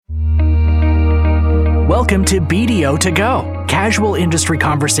Welcome to BDO To Go, casual industry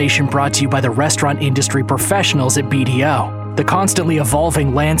conversation brought to you by the restaurant industry professionals at BDO. The constantly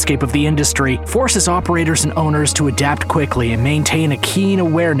evolving landscape of the industry forces operators and owners to adapt quickly and maintain a keen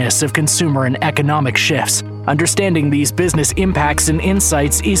awareness of consumer and economic shifts. Understanding these business impacts and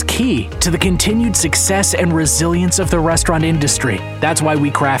insights is key to the continued success and resilience of the restaurant industry. That's why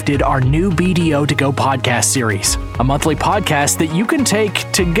we crafted our new BDO To Go podcast series, a monthly podcast that you can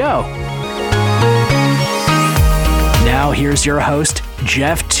take to go. Now here's your host,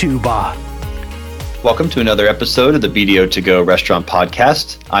 Jeff Tuba. Welcome to another episode of the BDO To Go Restaurant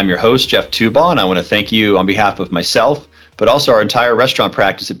Podcast. I'm your host, Jeff Tuba, and I want to thank you on behalf of myself, but also our entire restaurant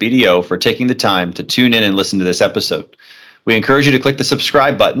practice at BDO for taking the time to tune in and listen to this episode. We encourage you to click the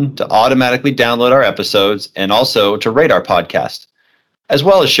subscribe button to automatically download our episodes and also to rate our podcast, as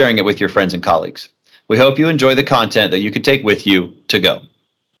well as sharing it with your friends and colleagues. We hope you enjoy the content that you can take with you to go.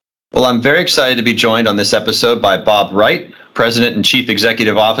 Well, I'm very excited to be joined on this episode by Bob Wright, President and Chief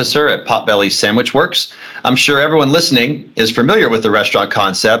Executive Officer at Potbelly Sandwich Works. I'm sure everyone listening is familiar with the restaurant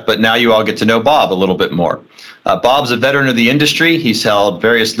concept, but now you all get to know Bob a little bit more. Bob's a veteran of the industry. He's held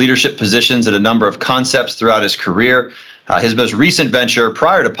various leadership positions at a number of concepts throughout his career. His most recent venture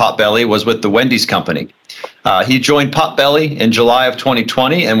prior to Potbelly was with the Wendy's Company. He joined Potbelly in July of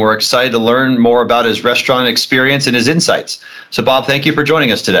 2020, and we're excited to learn more about his restaurant experience and his insights. So, Bob, thank you for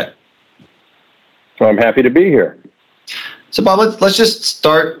joining us today. Well, I'm happy to be here. So, Bob, let's just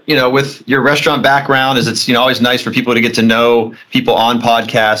start, with your restaurant background, as it's, always nice for people to get to know people on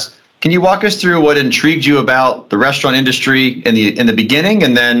podcasts. Can you walk us through what intrigued you about the restaurant industry in the beginning,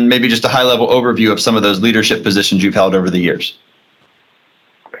 and then maybe just a high-level overview of some of those leadership positions you've held over the years?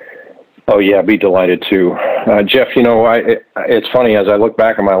 Oh, yeah, I'd be delighted to. Jeff, it's funny, as I look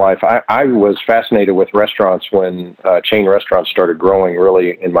back on my life, I was fascinated with restaurants when chain restaurants started growing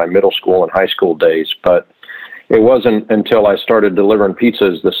really in my middle school and high school days. But it wasn't until I started delivering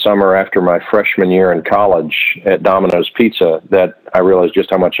pizzas the summer after my freshman year in college at Domino's Pizza that I realized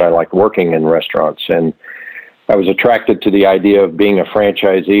just how much I liked working in restaurants. And I was attracted to the idea of being a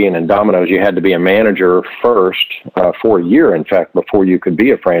franchisee, and in Domino's, you had to be a manager first for a year, in fact, before you could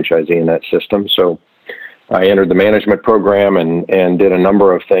be a franchisee in that system. So I entered the management program and did a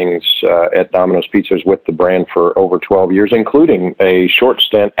number of things at Domino's Pizzas with the brand for over 12 years, including a short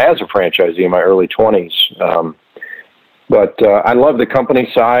stint as a franchisee in my early 20s. But I love the company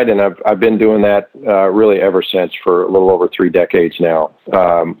side, and I've been doing that really ever since for a little over 3 decades now.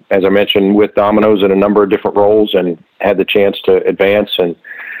 As I mentioned, with Domino's in a number of different roles, and had the chance to advance in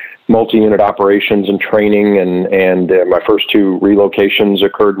multi-unit operations and training, and my first 2 relocations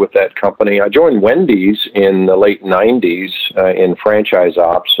occurred with that company. I joined Wendy's in the late 90s in franchise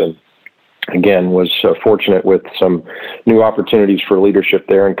ops, and again, was fortunate with some new opportunities for leadership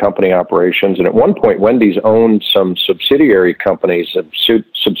there in company operations. And at one point, Wendy's owned some subsidiary companies,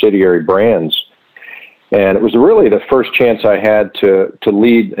 subsidiary brands. And it was really the first chance I had to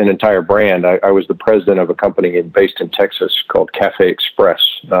lead an entire brand. I was the president of a company based in Texas called Cafe Express.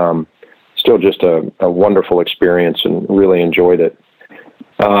 Still just a wonderful experience and really enjoyed it.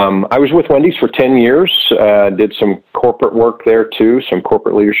 I was with Wendy's for 10 years, did some corporate work there too, some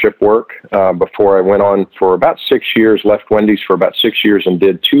corporate leadership work, before I went on for about 6 years, left Wendy's for about 6 years and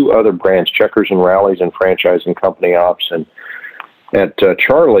did 2 other brands, Checkers and Rally's, and franchise and company ops. And at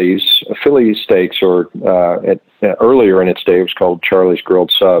Charlie's, Philly Steaks, or earlier in its day, it was called Charlie's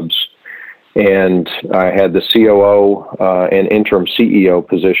Grilled Subs. And I had the COO and interim CEO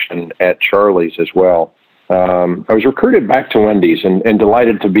position at Charlie's as well. I was recruited back to Wendy's and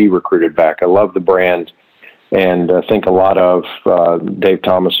delighted to be recruited back. I love the brand and think a lot of Dave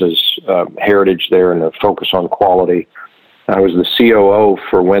Thomas's heritage there and the focus on quality. I was the COO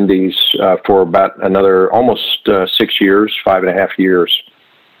for Wendy's for about another almost 6 years, 5.5 years,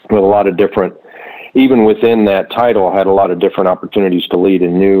 with a lot of different, even within that title, I had a lot of different opportunities to lead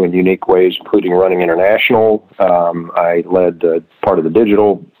in new and unique ways, including running international. I led part of the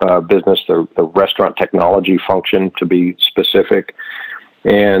digital business, the restaurant technology function to be specific,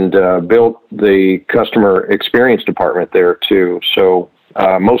 and built the customer experience department there too. So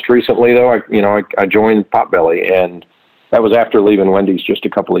most recently, though, I joined Potbelly, and that was after leaving Wendy's just a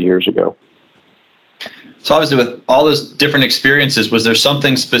couple of years ago. So obviously, with all those different experiences, was there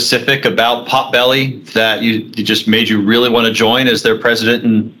something specific about Potbelly that you just made you really want to join as their president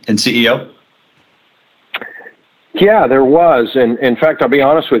and CEO? Yeah, there was. And in fact, I'll be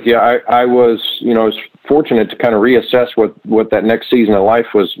honest with you, I was fortunate to kind of reassess what that next season of life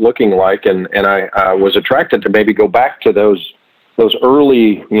was looking like. And I was attracted to maybe go back to those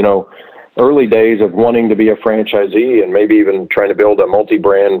early, early days of wanting to be a franchisee and maybe even trying to build a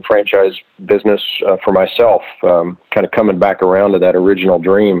multi-brand franchise business for myself, kind of coming back around to that original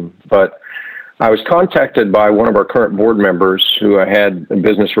dream. But I was contacted by one of our current board members who I had a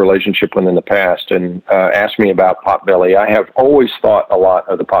business relationship with in the past and asked me about Potbelly. I have always thought a lot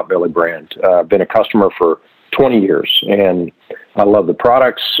of the Potbelly brand. I've been a customer for 20 years, and I love the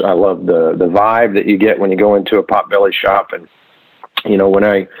products. I love the vibe that you get when you go into a Potbelly shop. And, you know, when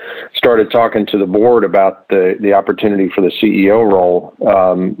I started talking to the board about the opportunity for the CEO role,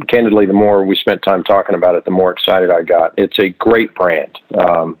 candidly, the more we spent time talking about it, the more excited I got. It's a great brand.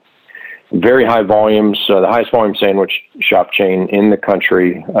 Very high volumes, the highest volume sandwich shop chain in the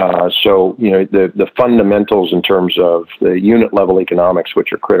country. So, you know, the fundamentals in terms of the unit level economics,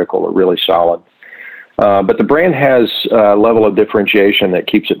 which are critical, are really solid. But the brand has a level of differentiation that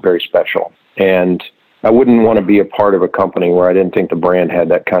keeps it very special. And I wouldn't want to be a part of a company where I didn't think the brand had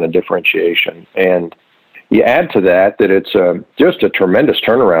that kind of differentiation. And you add to that it's just a tremendous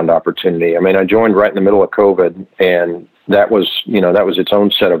turnaround opportunity. I mean, I joined right in the middle of COVID, and that was its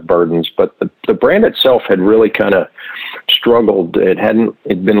own set of burdens. But the brand itself had really kind of struggled.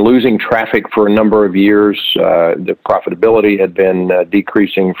 It'd been losing traffic for a number of years. The profitability had been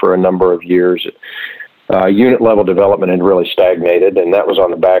decreasing for a number of years. Unit level development had really stagnated, and that was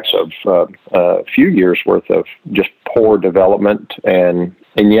on the backs of a few years worth of just poor development. And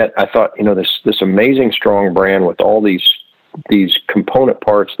yet I thought, you know, this amazing strong brand with all these component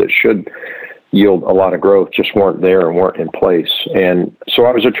parts that should yield a lot of growth just weren't there and weren't in place. And so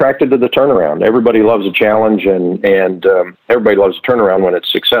I was attracted to the turnaround. Everybody loves a challenge, and everybody loves a turnaround when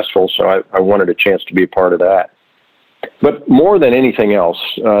it's successful. So I wanted a chance to be a part of that. But more than anything else,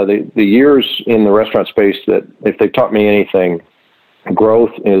 the years in the restaurant space, that if they've taught me anything,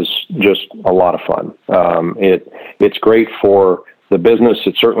 growth is just a lot of fun. It's great for the business.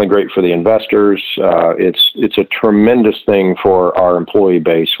 It's certainly great for the investors. It's a tremendous thing for our employee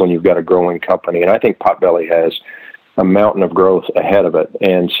base when you've got a growing company. And I think Potbelly has a mountain of growth ahead of it.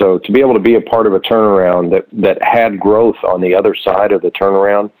 And so to be able to be a part of a turnaround that had growth on the other side of the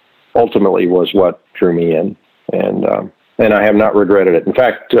turnaround ultimately was what drew me in. And I have not regretted it. In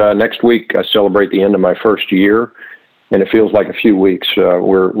fact, next week I celebrate the end of my first year, and it feels like a few weeks.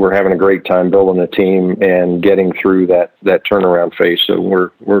 We're having a great time building a team and getting through that turnaround phase. So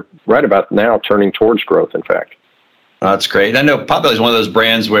we're right about now turning towards growth, in fact. That's great. I know Potbelly is one of those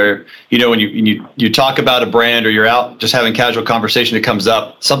brands where, you know, when you talk about a brand or you're out just having casual conversation, it comes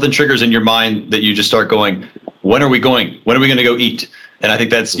up, something triggers in your mind that you just start going, when are we going? When are we going to go eat? And I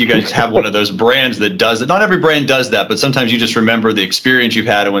think you guys have one of those brands that does it. Not every brand does that, but sometimes you just remember the experience you've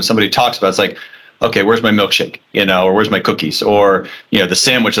had. And when somebody talks about it, it's like, okay, where's my milkshake? You know, or where's my cookies? Or, you know, the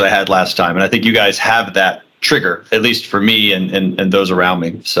sandwich that I had last time. And I think you guys have that trigger, at least for me and those around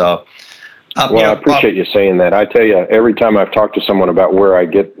me. So, well, I appreciate you saying that. I tell you, every time I've talked to someone about where I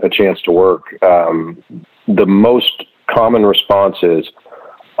get a chance to work, the most common response is,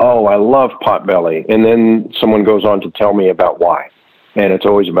 oh, I love Potbelly. And then someone goes on to tell me about why. And it's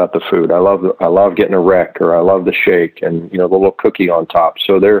always about the food. I love getting a wreck, or I love the shake and, you know, the little cookie on top.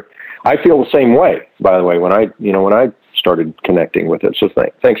 So I feel the same way, by the way, when I started connecting with it. So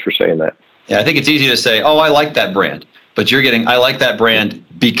thanks for saying that. Yeah, I think it's easy to say, oh, I like that brand, but I like that brand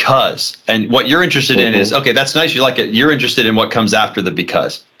because, and what you're interested in is, okay, that's nice. You like it. You're interested in what comes after the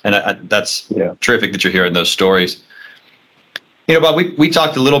because. And that's terrific that you're hearing those stories. You know, Bob, we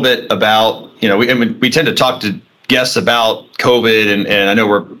talked a little bit about, you know, we tend to talk to guests about COVID, and I know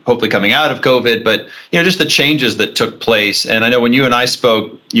we're hopefully coming out of COVID, but, you know, just the changes that took place. And I know when you and I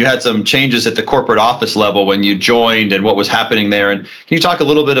spoke, you had some changes at the corporate office level when you joined and what was happening there. And can you talk a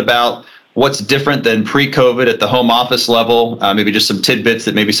little bit about what's different than pre-COVID at the home office level? Maybe just some tidbits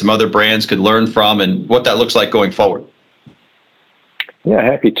that maybe some other brands could learn from, and what that looks like going forward. Yeah,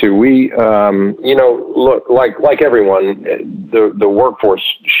 happy to. We, you know, look, like everyone, the workforce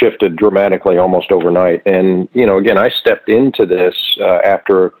shifted dramatically almost overnight. And, you know, again, I stepped into this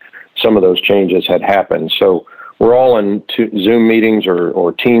after some of those changes had happened. So we're all in Zoom meetings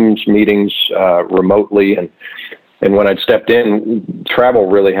or Teams meetings remotely. And when I'd stepped in, travel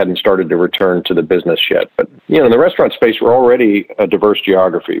really hadn't started to return to the business yet. But, you know, in the restaurant space, we're already a diverse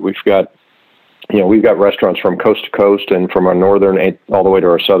geography. We've got restaurants from coast to coast and from our northern all the way to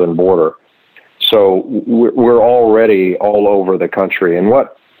our southern border. So we're already all over the country. And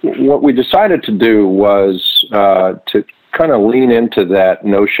what we decided to do was to kind of lean into that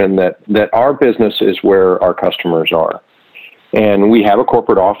notion that our business is where our customers are. And we have a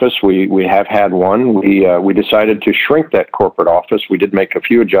corporate office. We have had one. We decided to shrink that corporate office. We did make a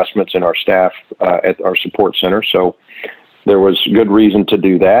few adjustments in our staff at our support center. So There was good reason to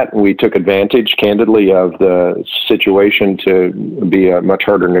do that. We took advantage, candidly, of the situation to be a much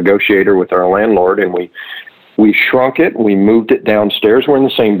harder negotiator with our landlord, and we shrunk it. We moved it downstairs. We're in the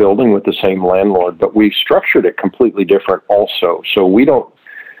same building with the same landlord, but we structured it completely different also. So we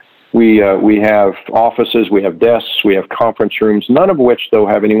have offices, we have desks, we have conference rooms, none of which, though,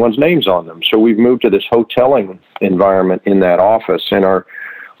 have anyone's names on them. So we've moved to this hoteling environment in that office, and our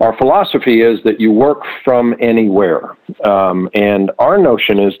philosophy is that you work from anywhere. And our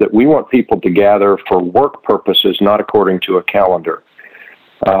notion is that we want people to gather for work purposes, not according to a calendar.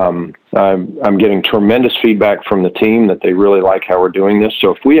 I'm getting tremendous feedback from the team that they really like how we're doing this.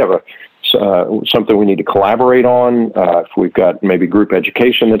 So if we have something we need to collaborate on, if we've got maybe group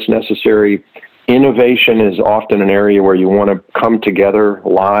education that's necessary, innovation is often an area where you want to come together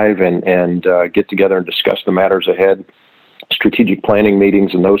live and get together and discuss the matters ahead, strategic planning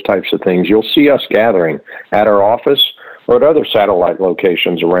meetings and those types of things. You'll see us gathering at our office or at other satellite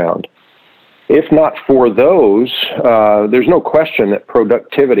locations around. If not for those, there's no question that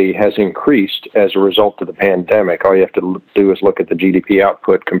productivity has increased as a result of the pandemic. All you have to do is look at the GDP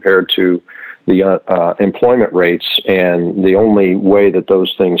output compared to the employment rates, and the only way that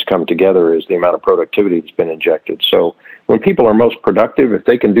those things come together is the amount of productivity that's been injected. So when people are most productive, if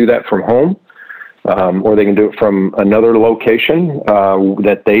they can do that from home, or they can do it from another location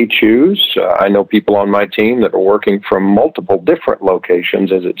that they choose. I know people on my team that are working from multiple different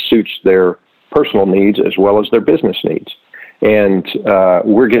locations as it suits their personal needs as well as their business needs. And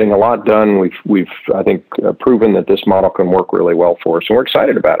we're getting a lot done. We've I think, proven that this model can work really well for us, and we're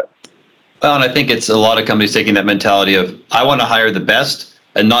excited about it. Well, and I think it's a lot of companies taking that mentality of, I want to hire the best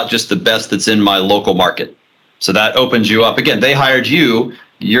and not just the best that's in my local market. So that opens you up. Again, they hired you.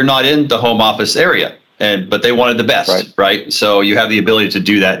 You're not in the home office area, but they wanted the best, right? So you have the ability to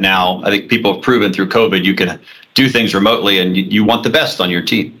do that now. I think people have proven through COVID you can do things remotely, and you want the best on your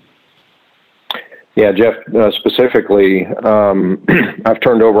team. Yeah, Jeff, specifically, I've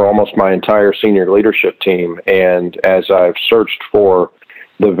turned over almost my entire senior leadership team, and as I've searched for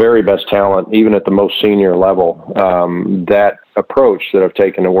the very best talent, even at the most senior level, that approach that I've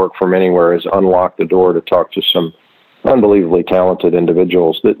taken to work from anywhere has unlocked the door to talk to some unbelievably talented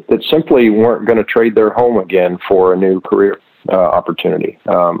individuals that simply weren't going to trade their home again for a new career opportunity.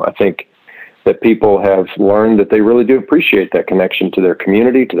 I think that people have learned that they really do appreciate that connection to their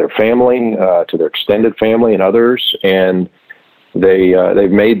community, to their family, to their extended family and others, and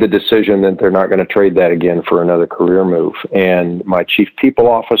they've made the decision that they're not going to trade that again for another career move. And my chief people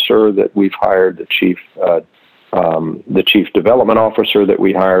officer that we've hired, the chief development officer that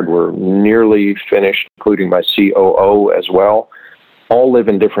we hired, we're nearly finished, including my COO as well, all live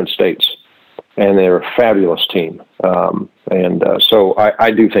in different states. And they're a fabulous team. So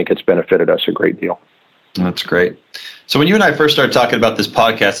I do think it's benefited us a great deal. That's great. So when you and I first started talking about this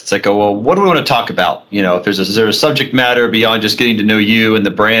podcast, it's like, oh, well, what do we want to talk about? You know, is there a subject matter beyond just getting to know you and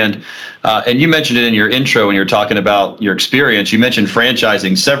the brand? And you mentioned it in your intro when you were talking about your experience. You mentioned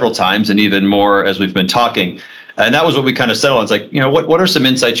franchising several times, and even more as we've been talking. And that was what we kind of settled on. It's like, you know, what are some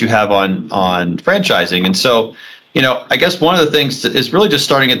insights you have on franchising? And so, you know, I guess one of the things is really just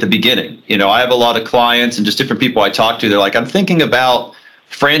starting at the beginning. You know, I have a lot of clients and just different people I talk to. They're like, I'm thinking about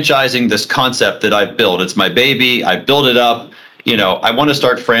franchising this concept that I've built. It's my baby. I built it up. You know, I want to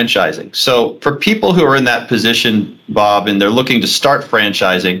start franchising. So for people who are in that position, Bob, and they're looking to start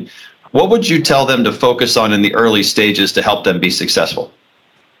franchising, what would you tell them to focus on in the early stages to help them be successful?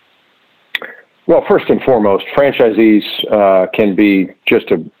 Well, first and foremost, franchisees can be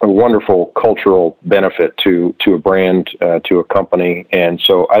just a wonderful cultural benefit to a brand, to a company. And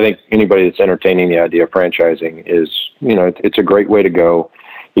so I think anybody that's entertaining the idea of franchising is, you know, it's a great way to go.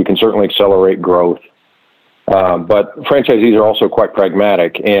 You can certainly accelerate growth. But franchisees are also quite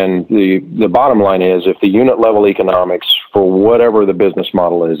pragmatic. And the bottom line is, if the unit level economics for whatever the business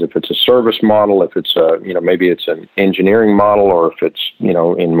model is, if it's a service model, if it's maybe it's an engineering model, or if it's, you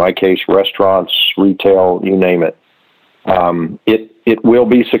know, in my case, restaurants, retail, you name it, it will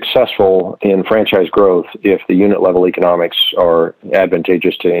be successful in franchise growth if the unit level economics are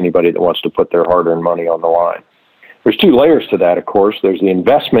advantageous to anybody that wants to put their hard-earned money on the line. There's two layers to that, of course. There's the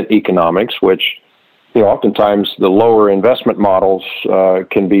investment economics, which, you know, oftentimes the lower investment models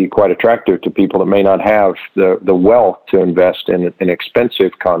can be quite attractive to people that may not have the wealth to invest in an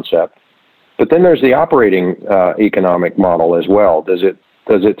expensive concept. But then there's the operating economic model as well. Does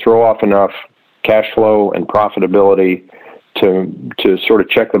it throw off enough cash flow and profitability to sort of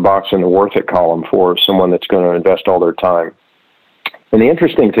check the box in the worth it column for someone that's going to invest all their time? And the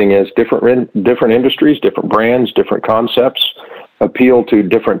interesting thing is different industries, different brands, different concepts appeal to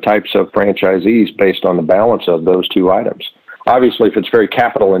different types of franchisees based on the balance of those two items. Obviously, if it's very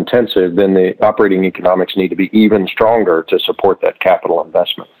capital intensive, then the operating economics need to be even stronger to support that capital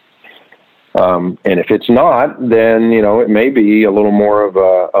investment. And if it's not, then, it may be a little more of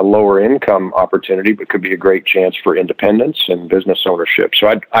a lower income opportunity, but could be a great chance for independence and business ownership.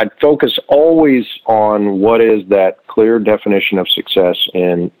 So I'd focus always on what is that clear definition of success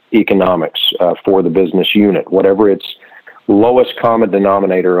in economics for the business unit, whatever its lowest common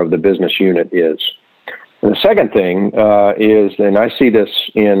denominator of the business unit is. And the second thing is, and I see this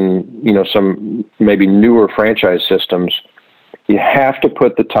in, some maybe newer franchise systems, you have to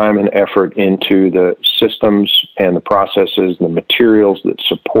put the time and effort into the systems and the processes, the materials that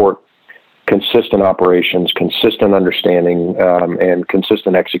support consistent operations, consistent understanding, and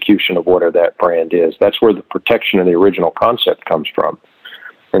consistent execution of whatever that brand is. That's where the protection of the original concept comes from.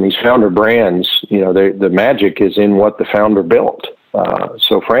 And these founder brands, the magic is in what the founder built.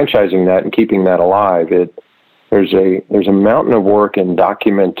 So franchising that and keeping that alive, there's a mountain of work in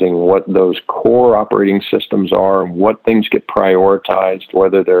documenting what those core operating systems are and what things get prioritized,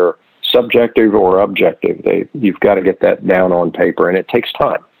 whether they're subjective or objective. You've got to get that down on paper, and it takes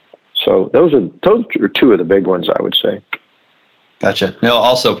time. So those are two of the big ones, I would say. Gotcha. Now,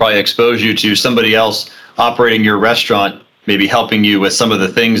 also probably expose you to somebody else operating your restaurant, maybe helping you with some of the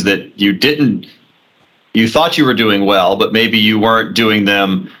things that you thought you were doing well, but maybe you weren't doing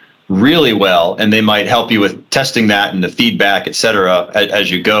them really well, and they might help you with testing that and the feedback, et cetera, as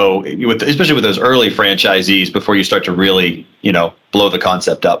you go, especially with those early franchisees before you start to really, blow the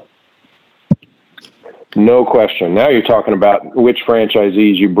concept up. No question. Now you're talking about which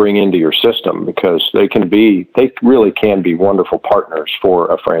franchisees you bring into your system, because they really can be wonderful partners for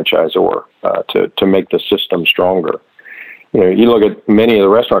a franchisor to make the system stronger. You look at many of the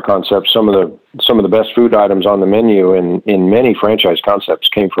restaurant concepts, some of the best food items on the menu in many franchise concepts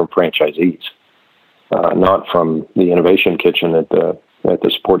came from franchisees, not from the innovation kitchen at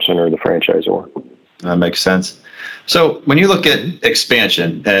the support center of the franchisor. That makes sense. So when you look at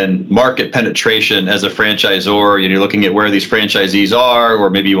expansion and market penetration as a franchisor, you're looking at where these franchisees are, or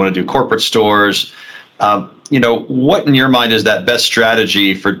maybe you want to do corporate stores, what in your mind is that best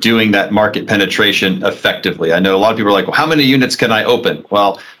strategy for doing that market penetration effectively? I know a lot of people are like, well, how many units can I open?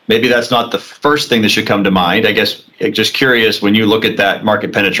 Well, maybe that's not the first thing that should come to mind. I guess just curious, when you look at that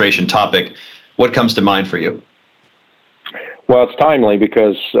market penetration topic, what comes to mind for you? Well, it's timely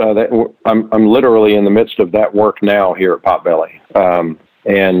because I'm literally in the midst of that work now here at Potbelly.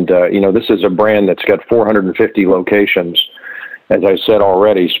 This is a brand that's got 450 locations, as I said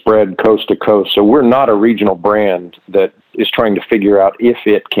already, spread coast to coast. So we're not a regional brand that is trying to figure out if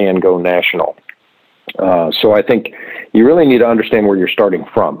it can go national. So I think you really need to understand where you're starting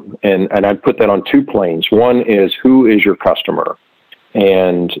from. And I'd put that on two planes. One is, who is your customer?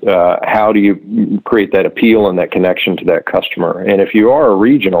 And how do you create that appeal and that connection to that customer? And if you are a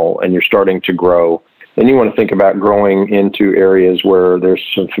regional and you're starting to grow, then you want to think about growing into areas where there's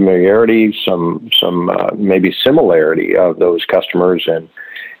some familiarity, some maybe similarity of those customers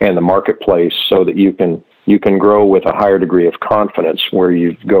and the marketplace, so that you can grow with a higher degree of confidence where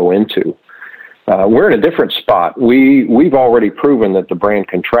you go into. We're in a different spot. We've already proven that the brand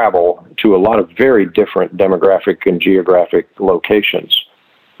can travel to a lot of very different demographic and geographic locations.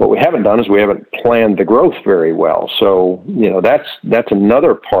 What we haven't done is we haven't planned the growth very well. So, that's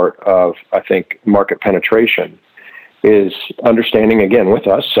another part of, I think, market penetration, is understanding, again, with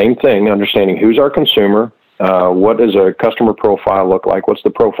us, same thing, understanding who's our consumer, what does a customer profile look like, what's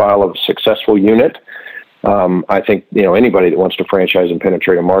the profile of a successful unit. I think, anybody that wants to franchise and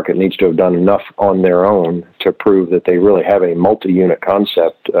penetrate a market needs to have done enough on their own to prove that they really have a multi-unit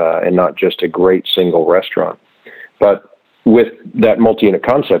concept and not just a great single restaurant. But with that multi-unit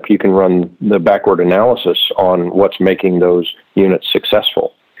concept, you can run the backward analysis on what's making those units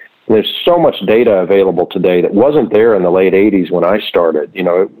successful. And there's so much data available today that wasn't there in the late 80s when I started.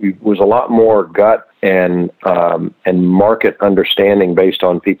 It was a lot more gut and market understanding based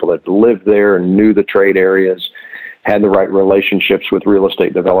on people that lived there and knew the trade areas, had the right relationships with real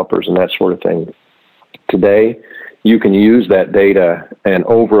estate developers and that sort of thing. Today, you can use that data and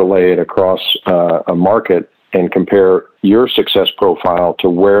overlay it across a market and compare your success profile to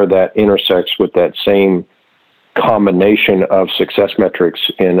where that intersects with that same combination of success metrics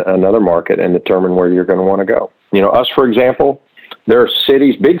in another market and determine where you're going to want to go. Us, for example, there are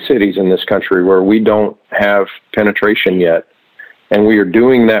cities, big cities in this country where we don't have penetration yet. And we are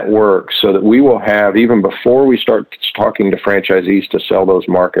doing that work so that we will have, even before we start talking to franchisees to sell those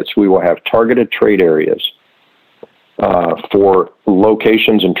markets, we will have targeted trade areas for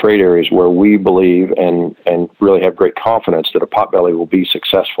locations and trade areas where we believe and really have great confidence that a Potbelly will be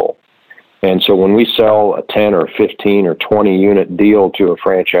successful. And so when we sell a 10 or 15 or 20 unit deal to a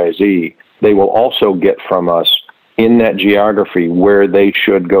franchisee, they will also get from us in that geography where they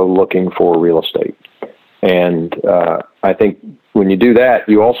should go looking for real estate. And I think when you do that,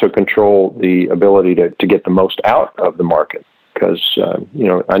 you also control the ability to get the most out of the market. Because,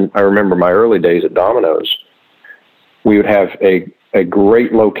 I remember my early days at Domino's, we would have a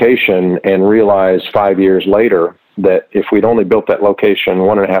great location and realize 5 years later that if we'd only built that location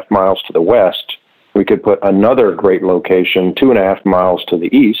 1.5 miles to the west, we could put another great location 2.5 miles to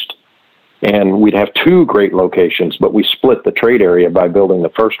the east, and we'd have two great locations, but we split the trade area by building the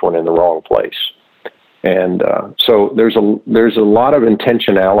first one in the wrong place. And so there's a lot of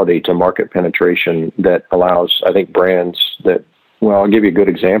intentionality to market penetration that allows, I think, brands that, well, I'll give you a good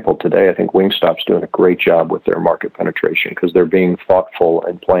example today. I think Wingstop's doing a great job with their market penetration because they're being thoughtful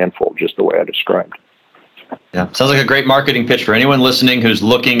and planful, just the way I described. Yeah, sounds like a great marketing pitch for anyone listening who's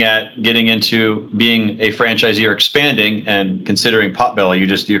looking at getting into being a franchisee or expanding and considering Potbelly.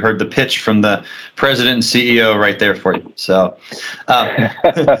 You heard the pitch from the president and CEO right there for you. So,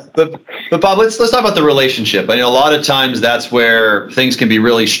 but Bob, let's talk about the relationship. I know a lot of times that's where things can be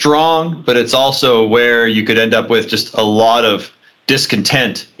really strong, but it's also where you could end up with just a lot of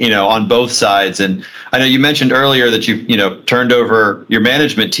discontent, on both sides. And I know you mentioned earlier that you turned over your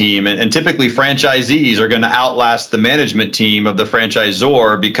management team, and typically franchisees are going to outlast the management team of the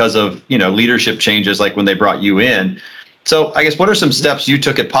franchisor because of, leadership changes like when they brought you in. So I guess what are some steps you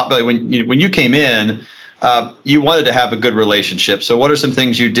took at Potbelly when you came in? You wanted to have a good relationship. So what are some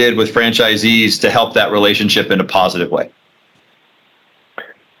things you did with franchisees to help that relationship in a positive way?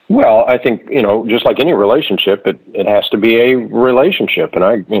 Well, I think, just like any relationship, it has to be a relationship. And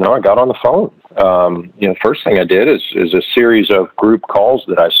I got on the phone. First thing I did is a series of group calls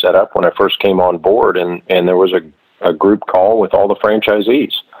that I set up when I first came on board. And there was a group call with all the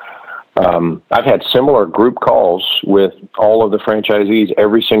franchisees. I've had similar group calls with all of the franchisees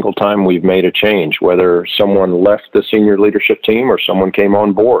every single time we've made a change, whether someone left the senior leadership team or someone came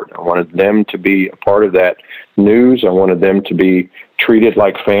on board. I wanted them to be a part of that news. I wanted them to be treated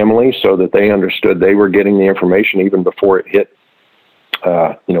like family so that they understood they were getting the information even before it hit.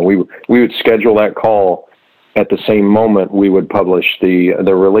 We would schedule that call at the same moment we would publish the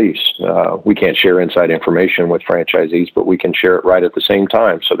release. We can't share inside information with franchisees, but we can share it right at the same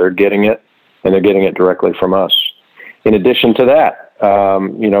time. So they're getting it, and they're getting it directly from us. In addition to that,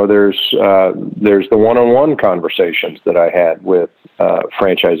 there's the one-on-one conversations that I had with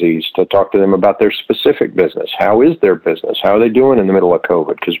franchisees to talk to them about their specific business. How is their business? How are they doing in the middle of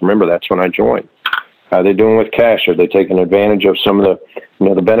COVID? Because remember, that's when I joined. How are they doing with cash? Are they taking advantage of some of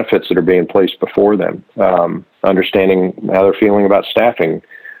the benefits that are being placed before them? Understanding how they're feeling about staffing.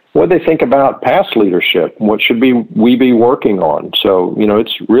 What do they think about past leadership? What should we be working on? So,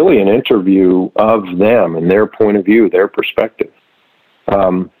 it's really an interview of them and their point of view, their perspective.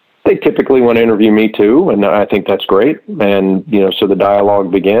 They typically want to interview me too, and I think that's great. And, so the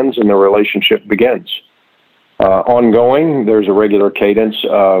dialogue begins and the relationship begins. Ongoing, there's a regular cadence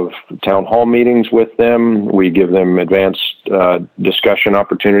of town hall meetings with them. We give them advanced discussion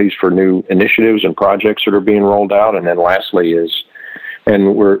opportunities for new initiatives and projects that are being rolled out. And then lastly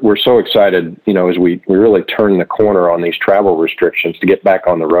and we're so excited, as we really turn the corner on these travel restrictions to get back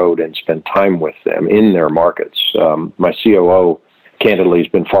on the road and spend time with them in their markets. My COO, candidly, has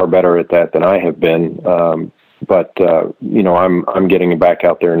been far better at that than I have been. But I'm getting back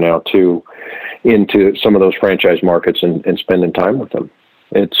out there now too, into some of those franchise markets and spending time with them.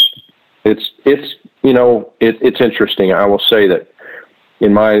 It's interesting. I will say that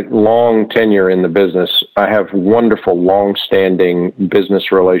in my long tenure in the business, I have wonderful, long-standing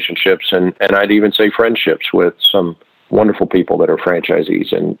business relationships, and I'd even say friendships with some wonderful people that are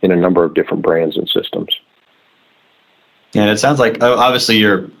franchisees in a number of different brands and systems. And it sounds like obviously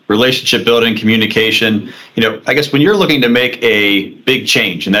your relationship building, communication, I guess when you're looking to make a big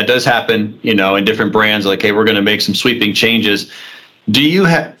change, and that does happen, in different brands, like, hey, we're going to make some sweeping changes. Do you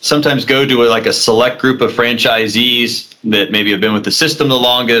sometimes go to a select group of franchisees that maybe have been with the system the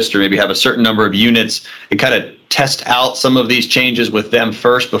longest, or maybe have a certain number of units, and kind of test out some of these changes with them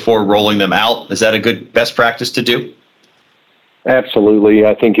first before rolling them out? Is that a good best practice to do? Absolutely.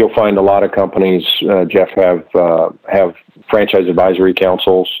 I think you'll find a lot of companies, Jeff, have franchise advisory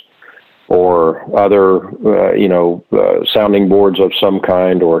councils or other, sounding boards of some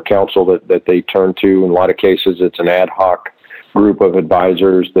kind, or a council that they turn to. In a lot of cases, it's an ad hoc group of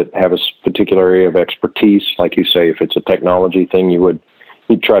advisors that have a particular area of expertise. Like you say, if it's a technology thing, you would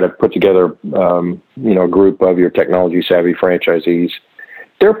you try to put together, a group of your technology savvy franchisees,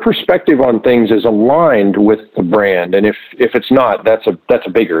 their perspective on things is aligned with the brand. And if it's not, that's a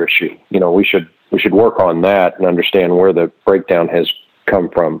bigger issue. We should work on that and understand where the breakdown has come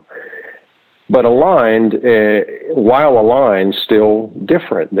from. But aligned, while aligned, still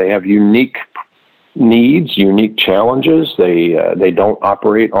different. They have unique needs, unique challenges. They don't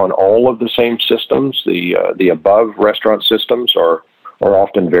operate on all of the same systems. The above restaurant systems are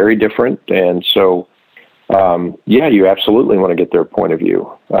often very different, and so you absolutely want to get their point of view.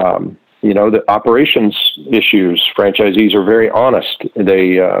 The operations issues, franchisees are very honest.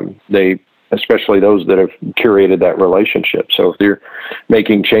 They especially those that have curated that relationship. So if you're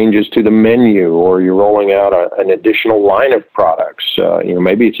making changes to the menu, or you're rolling out an additional line of products,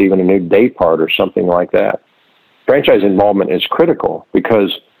 maybe it's even a new day part or something like that, franchise involvement is critical,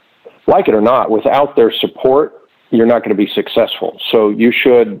 because, like it or not, without their support, you're not going to be successful. So you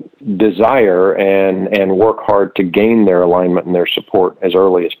should desire and work hard to gain their alignment and their support as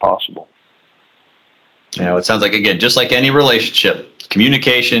early as possible. It sounds like, again, just like any relationship,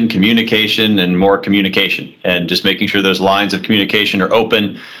 communication, and more communication, and just making sure those lines of communication are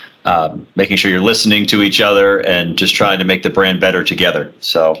open, making sure you're listening to each other, and just trying to make the brand better together.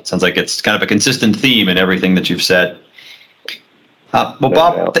 So it sounds like it's kind of a consistent theme in everything that you've said.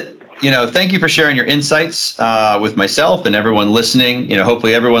 Bob, thank you for sharing your insights with myself and everyone listening.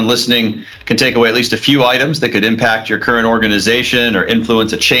 Hopefully everyone listening can take away at least a few items that could impact your current organization or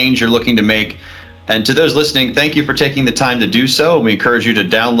influence a change you're looking to make. And to those listening, thank you for taking the time to do so. We encourage you to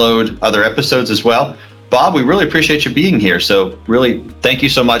download other episodes as well. Bob, we really appreciate you being here. So really, thank you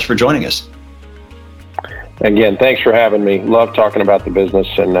so much for joining us. Again, thanks for having me. Love talking about the business,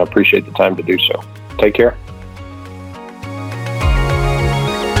 and appreciate the time to do so. Take care.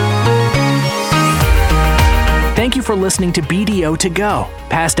 Thank you for listening to BDO To Go.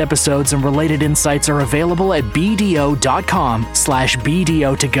 Past episodes and related insights are available at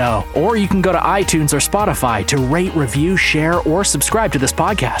bdo.com/BDO To Go. Or you can go to iTunes or Spotify to rate, review, share, or subscribe to this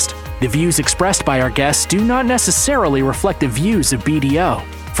podcast. The views expressed by our guests do not necessarily reflect the views of BDO.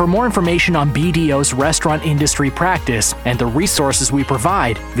 For more information on BDO's restaurant industry practice and the resources we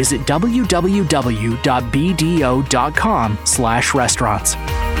provide, visit www.bdo.com/restaurants.